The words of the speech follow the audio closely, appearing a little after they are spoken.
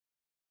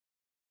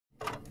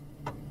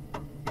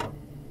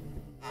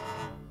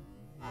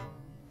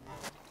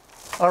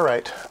All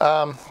right.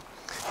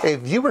 A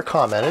viewer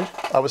commented,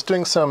 I was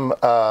doing some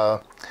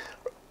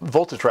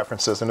voltage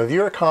references, and a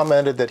viewer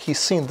commented that he's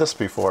seen this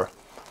before.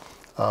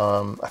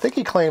 I think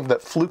he claimed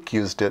that Fluke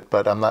used it,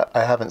 but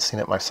I haven't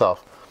seen it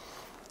myself.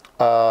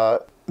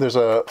 There's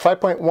a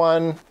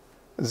 5.1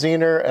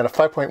 Zener and a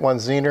 5.1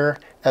 Zener,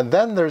 and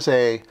then there's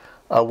a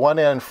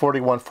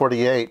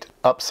 1N4148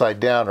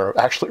 upside down, or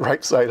actually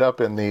right side up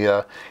in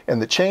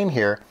the chain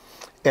here.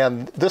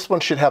 And this one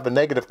should have a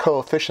negative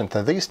coefficient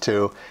than these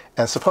two,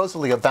 and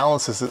supposedly it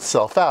balances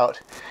itself out,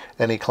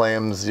 and he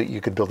claims that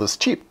you could build this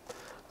cheap.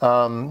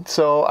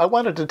 So I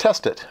wanted to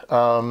test it.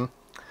 So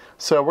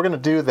we're going to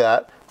do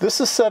that.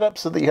 This is set up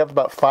so that you have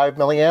about 5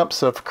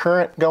 milliamps of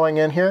current going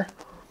in here,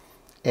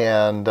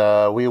 and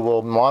we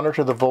will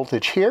monitor the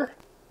voltage here,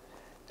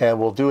 and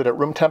we'll do it at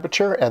room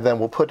temperature, and then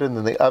we'll put it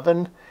in the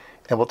oven,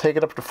 and we'll take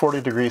it up to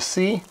 40 degrees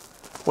C,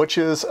 which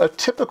is a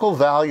typical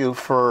value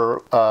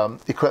for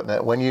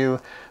equipment. When you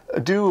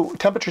do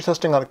temperature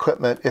testing on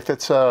equipment, if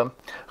it's a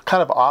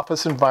kind of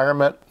office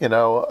environment, you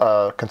know,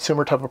 a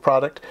consumer type of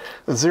product,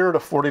 0 to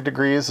 40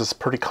 degrees is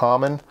pretty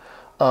common.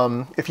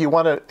 If you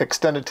want to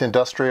extend it to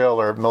industrial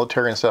or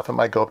military and stuff, it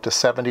might go up to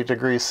 70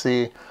 degrees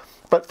C,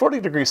 but 40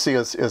 degrees C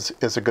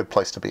is a good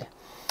place to be.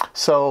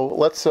 So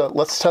let's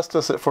test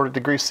this at 40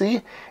 degrees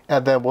C,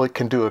 and then we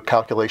can do a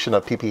calculation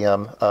of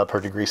ppm per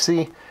degree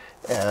C,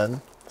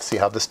 and see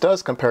how this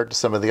does compared to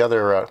some of the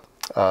other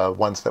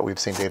ones that we've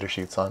seen data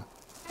sheets on.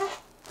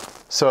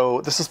 So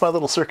this is my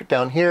little circuit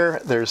down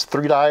here. There's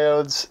 3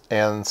 diodes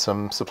and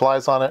some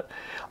supplies on it.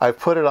 I've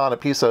put it on a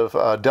piece of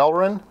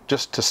Delrin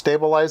just to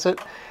stabilize it,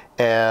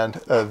 and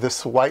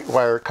this white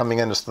wire coming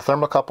in is the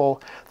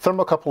thermocouple.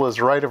 Thermocouple is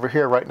right over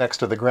here, right next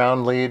to the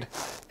ground lead,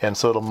 and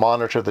so it'll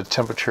monitor the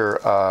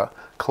temperature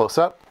close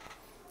up.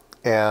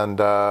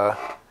 And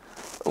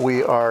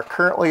we are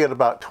currently at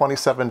about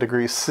 27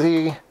 degrees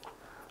C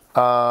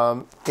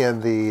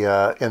in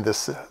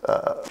this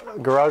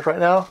garage right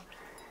now,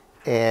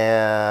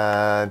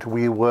 and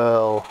we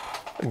will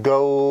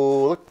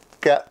go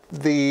look at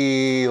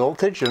the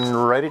voltage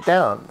and write it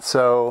down.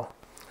 So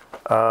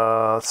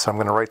I'm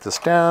going to write this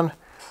down.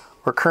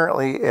 We're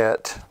currently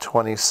at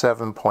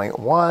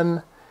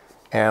 27.1,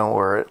 and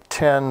we're at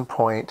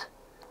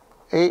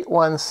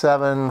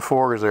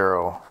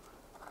 10.81740.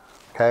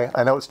 Okay,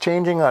 I know it's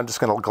changing. I'm just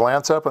going to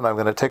glance up, and I'm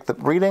going to take the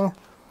reading,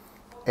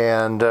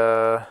 and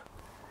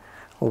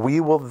we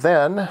will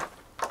then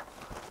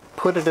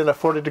put it in a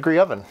 40-degree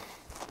oven.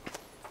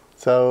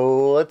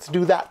 So let's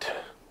do that.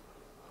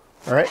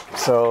 All right,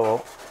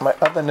 so my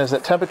oven is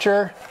at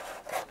temperature,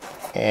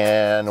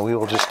 and we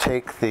will just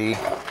take the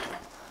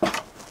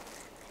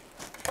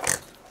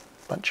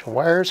bunch of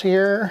wires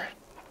here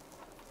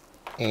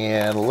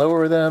and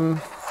lower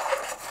them.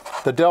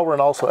 The Delrin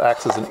also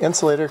acts as an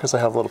insulator because I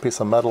have a little piece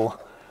of metal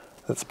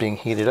that's being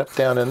heated up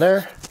down in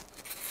there.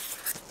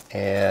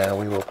 And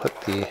we will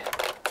put the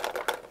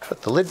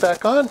lid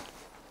back on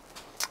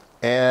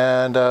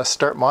and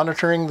start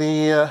monitoring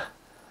the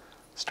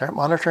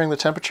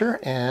temperature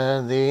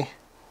and the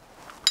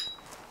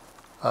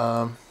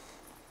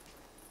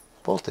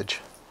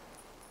voltage.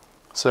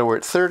 So we're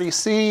at 30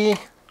 C,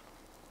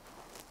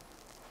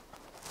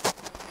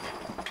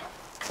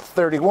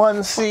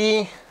 31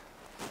 C.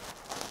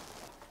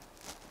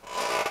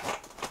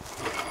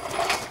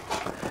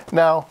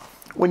 Now,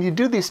 when you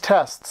do these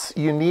tests,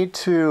 you need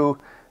to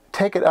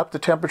take it up to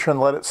temperature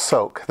and let it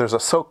soak. There's a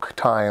soak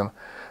time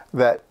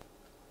that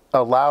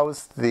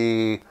allows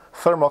the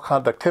thermal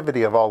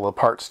conductivity of all the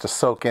parts to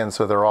soak in,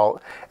 so they're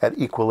all at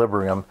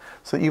equilibrium.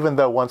 So even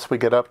though once we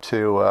get up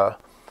to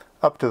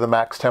the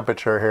max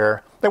temperature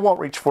here, they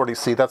won't reach 40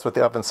 C. That's what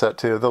the oven's set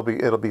to.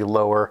 It'll be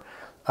lower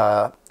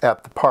at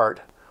the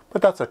part,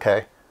 but that's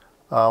okay.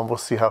 We'll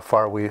see how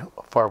far we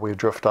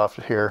drift off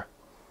here.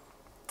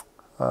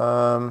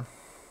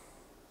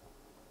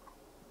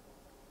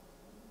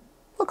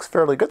 Looks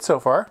fairly good so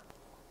far.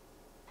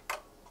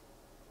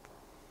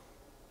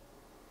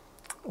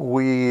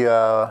 We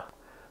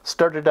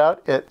started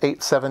out at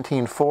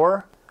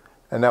 817.4,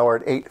 and now we're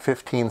at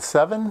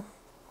 815.7.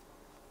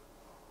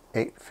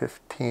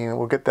 815,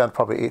 we'll get down to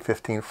probably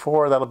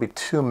 815.4. That'll be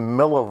 2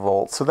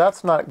 millivolts, so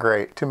that's not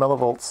great. 2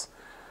 millivolts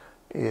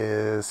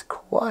is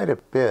quite a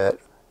bit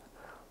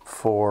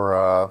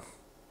for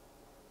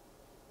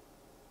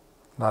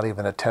not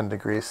even a 10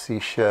 degrees C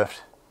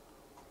shift,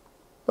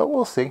 but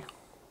we'll see.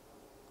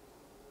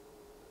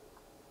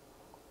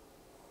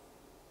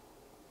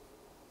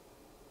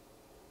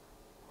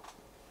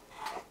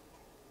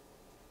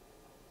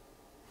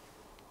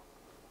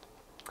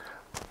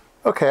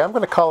 Okay, I'm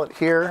going to call it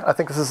here. I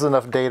think this is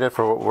enough data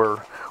for what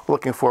we're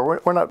looking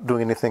for. We're not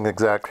doing anything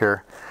exact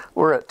here.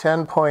 We're at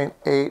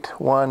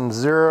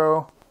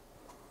 10.810.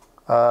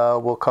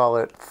 We'll call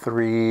it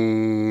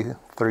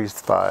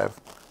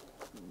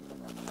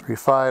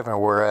 3.5,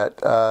 and we're at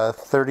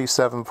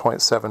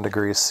 37.7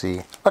 degrees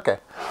C. Okay,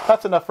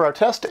 that's enough for our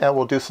test, and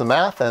we'll do some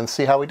math and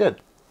see how we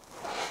did.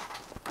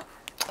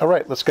 All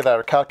right, let's get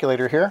our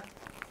calculator here.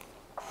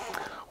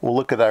 We'll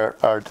look at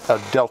our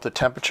delta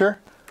temperature.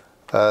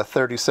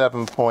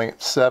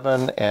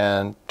 37.7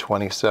 and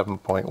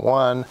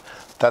 27.1.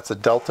 That's a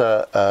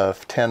delta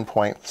of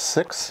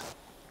 10.6.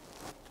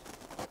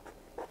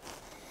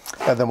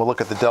 And then we'll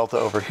look at the delta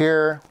over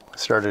here.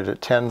 Started at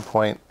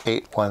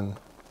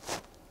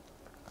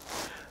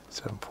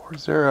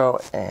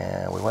 10.81740,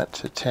 and we went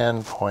to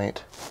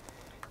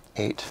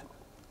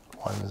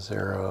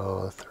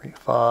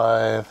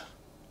 10.81035.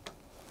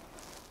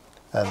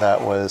 And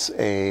that was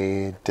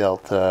a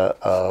delta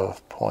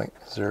of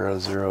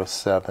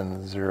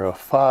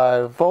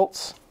 0.00705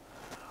 volts.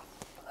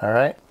 All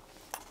right.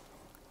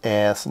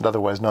 And it's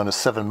otherwise known as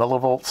 7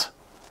 millivolts.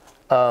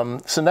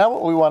 So now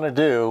what we want to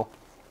do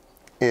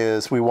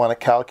is we want to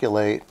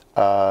calculate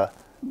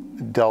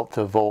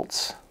delta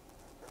volts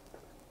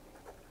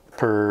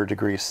per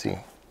degree C,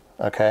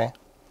 okay?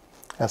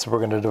 And so we're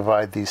going to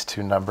divide these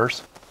two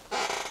numbers.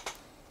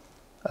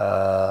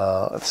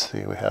 Let's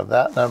see, we have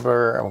that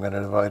number, and we're going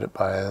to divide it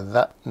by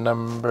that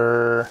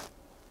number.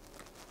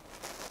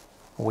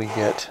 We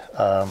get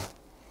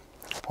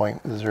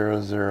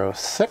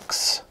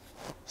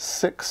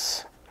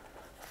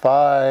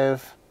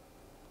 0.00665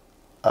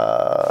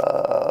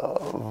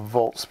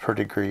 volts per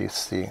degree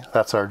C.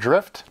 That's our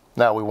drift.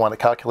 Now we want to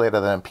calculate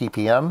it in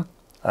ppm,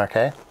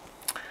 okay?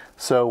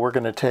 So we're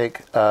going to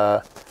take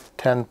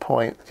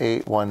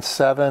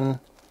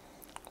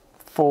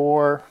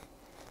 10.8174.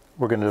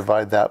 We're going to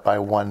divide that by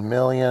 1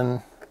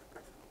 million.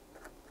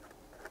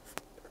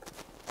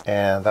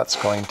 And that's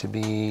going to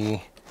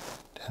be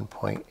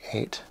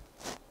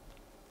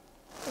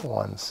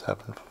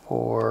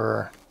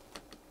 10.8174.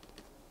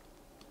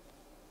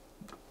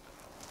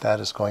 That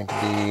is going to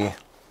be,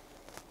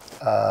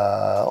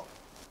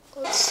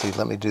 let's see,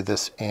 let me do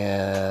this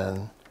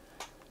in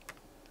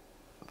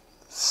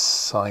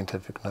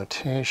scientific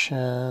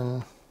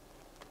notation.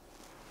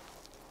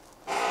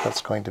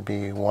 That's going to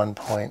be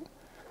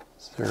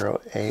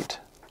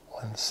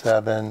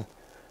 1.0817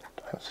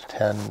 times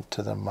 10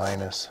 to the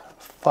minus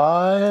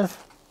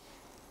 5.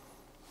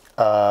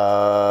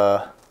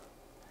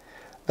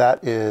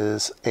 That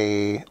is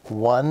a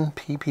 1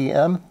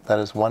 ppm. That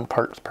is 1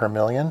 parts per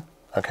million.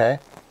 Okay.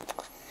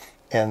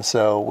 And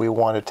so we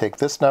want to take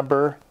this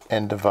number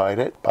and divide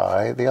it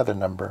by the other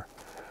number,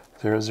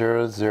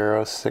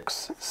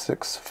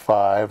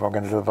 0.00665. We're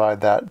going to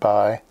divide that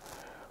by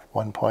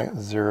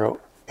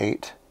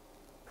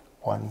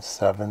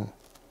 1.0817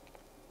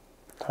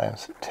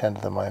 times 10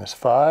 to the minus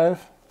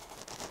 5.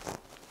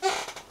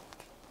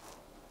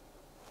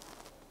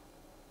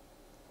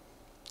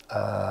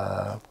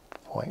 Uh,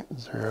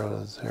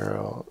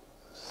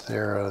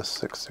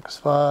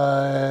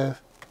 0.000665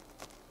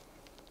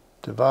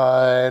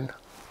 divide,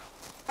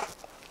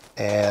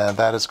 and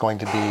that is going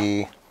to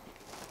be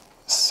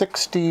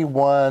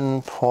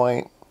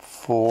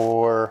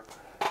 61.4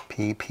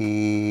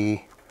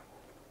 ppm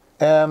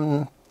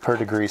per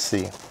degree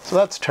C. So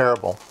that's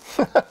terrible.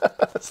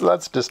 So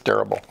that's just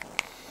terrible.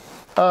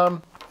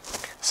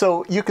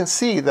 So you can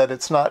see that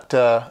it's not,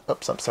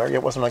 oops, I'm sorry,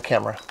 it wasn't on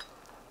camera.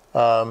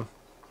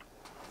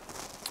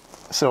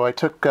 So I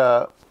took,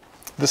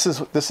 this is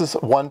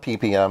 1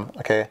 ppm,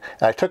 okay?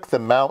 And I took the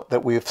amount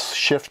that we've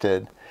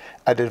shifted,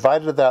 I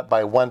divided that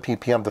by 1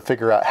 ppm to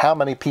figure out how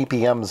many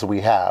ppms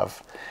we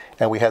have,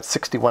 and we had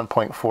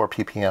 61.4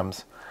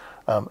 ppms,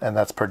 and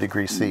that's per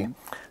degree C.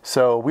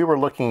 So we were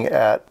looking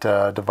at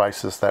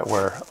devices that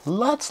were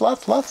lots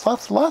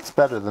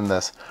better than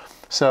this.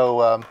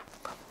 So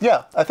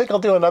yeah, I think I'll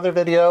do another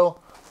video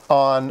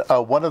on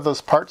one of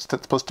those parts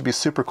that's supposed to be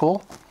super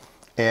cool,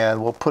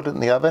 and we'll put it in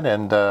the oven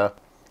and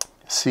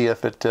see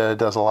if it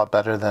does a lot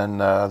better than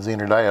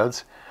Zener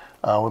diodes.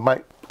 We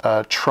might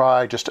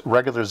try just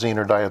regular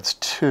Zener diodes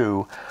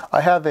too.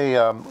 I have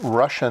a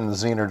Russian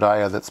Zener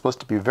diode that's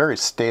supposed to be very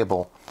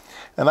stable,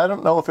 and I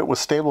don't know if it was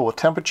stable with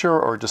temperature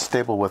or just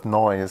stable with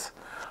noise,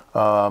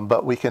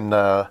 but we can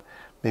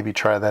maybe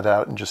try that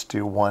out and just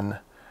do one.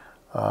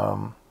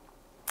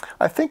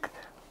 I think,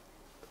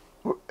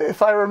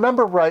 if I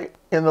remember right,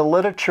 in the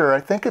literature, I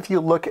think if you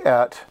look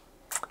at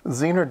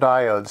Zener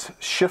diodes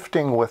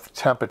shifting with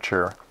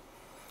temperature,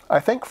 I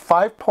think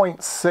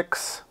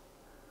 5.6,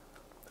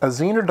 a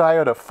Zener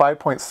diode of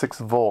 5.6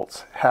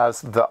 volts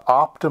has the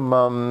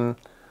optimum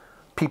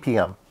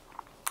ppm.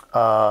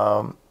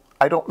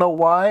 I don't know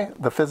why.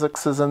 The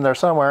physics is in there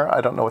somewhere. I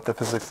don't know what the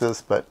physics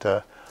is,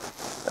 but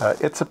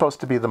it's supposed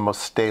to be the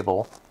most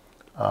stable.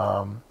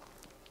 And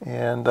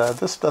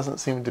this doesn't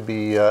seem to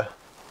be, our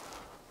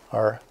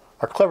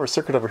clever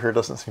circuit over here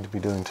doesn't seem to be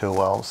doing too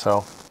well.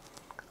 So,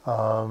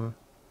 I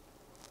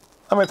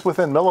mean, it's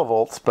within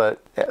millivolts,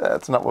 but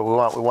that's not what we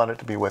want. We want it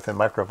to be within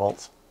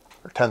microvolts,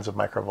 or tens of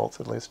microvolts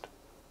at least.